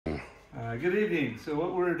Good evening. So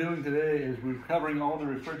what we're doing today is we're recovering all the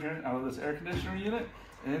refrigerant out of this air conditioner unit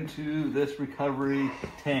into this recovery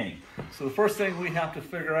tank. So the first thing we have to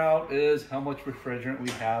figure out is how much refrigerant we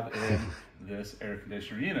have in this air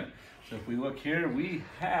conditioner unit. So if we look here, we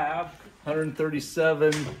have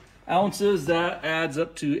 137 ounces. That adds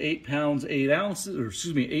up to 8 pounds 8 ounces, or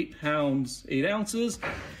excuse me, 8 pounds 8 ounces.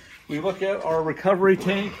 We look at our recovery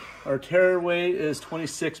tank. Our tare weight is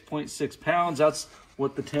 26.6 pounds. That's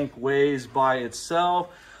what the tank weighs by itself.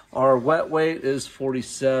 Our wet weight is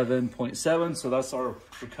 47.7, so that's our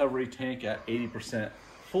recovery tank at 80%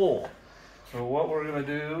 full. So what we're gonna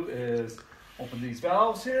do is open these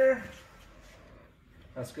valves here.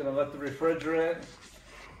 That's gonna let the refrigerant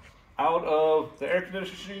out of the air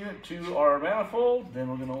conditioning unit to our manifold. Then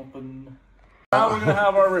we're gonna open, now we're gonna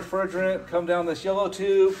have our refrigerant come down this yellow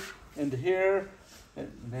tube into here.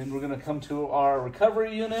 And then we're gonna come to our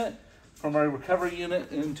recovery unit. From our recovery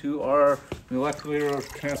unit into our molecular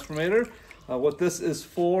transformator. What this is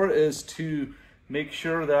for is to make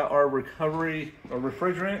sure that our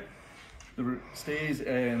refrigerant stays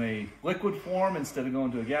in a liquid form instead of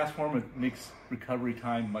going to a gas form. It makes recovery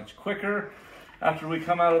time much quicker. After we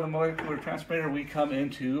come out of the molecular transformator, we come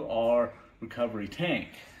into our recovery tank.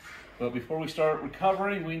 But before we start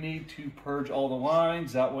recovering, we need to purge all the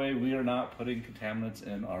lines. That way we are not putting contaminants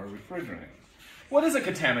in our refrigerant. What is a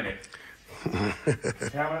contaminant?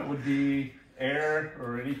 Contaminant would be air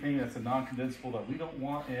or anything that's a non-condensable that we don't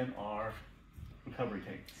want in our recovery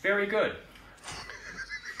tank. Very good.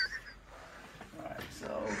 All right,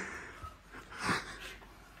 so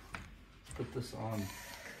put this on,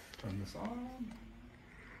 turn this on.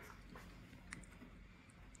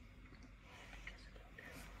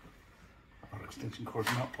 Our extension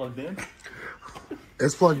cord's not plugged in.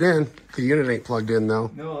 It's plugged in. The unit ain't plugged in though.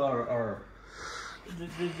 No, our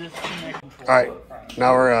all right,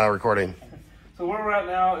 now we're recording. So where we're at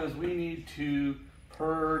now is we need to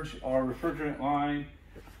purge our refrigerant line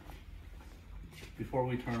before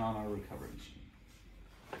we turn on our recovery machine.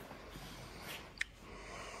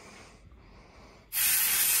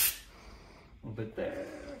 A little bit there,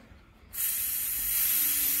 a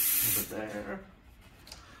little bit there.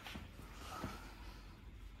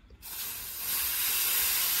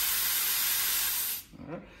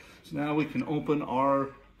 All right. So now we can open our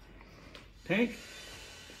tank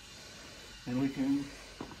and we can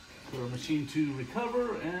put our machine to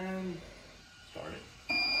recover and start it.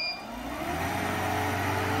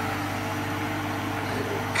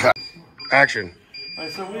 Cut. Action. All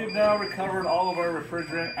right, so we've now recovered all of our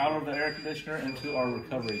refrigerant out of the air conditioner into our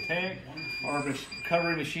recovery tank. Our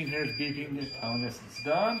recovery machine here is beeping, telling us it's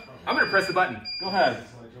done. I'm gonna press the button. Go ahead.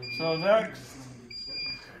 So next,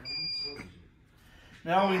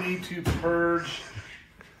 now we need to purge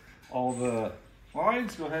all the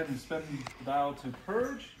lines. Go ahead and spin the dial to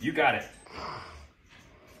purge. You got it.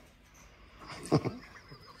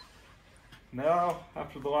 Now,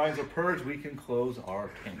 after the lines are purged, we can close our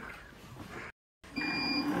tank.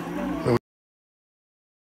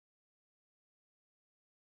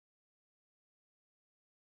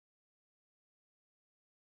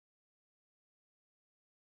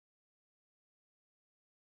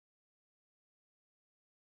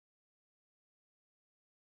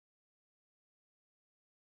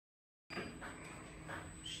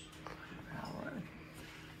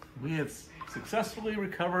 We have successfully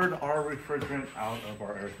recovered our refrigerant out of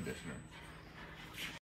our air conditioner.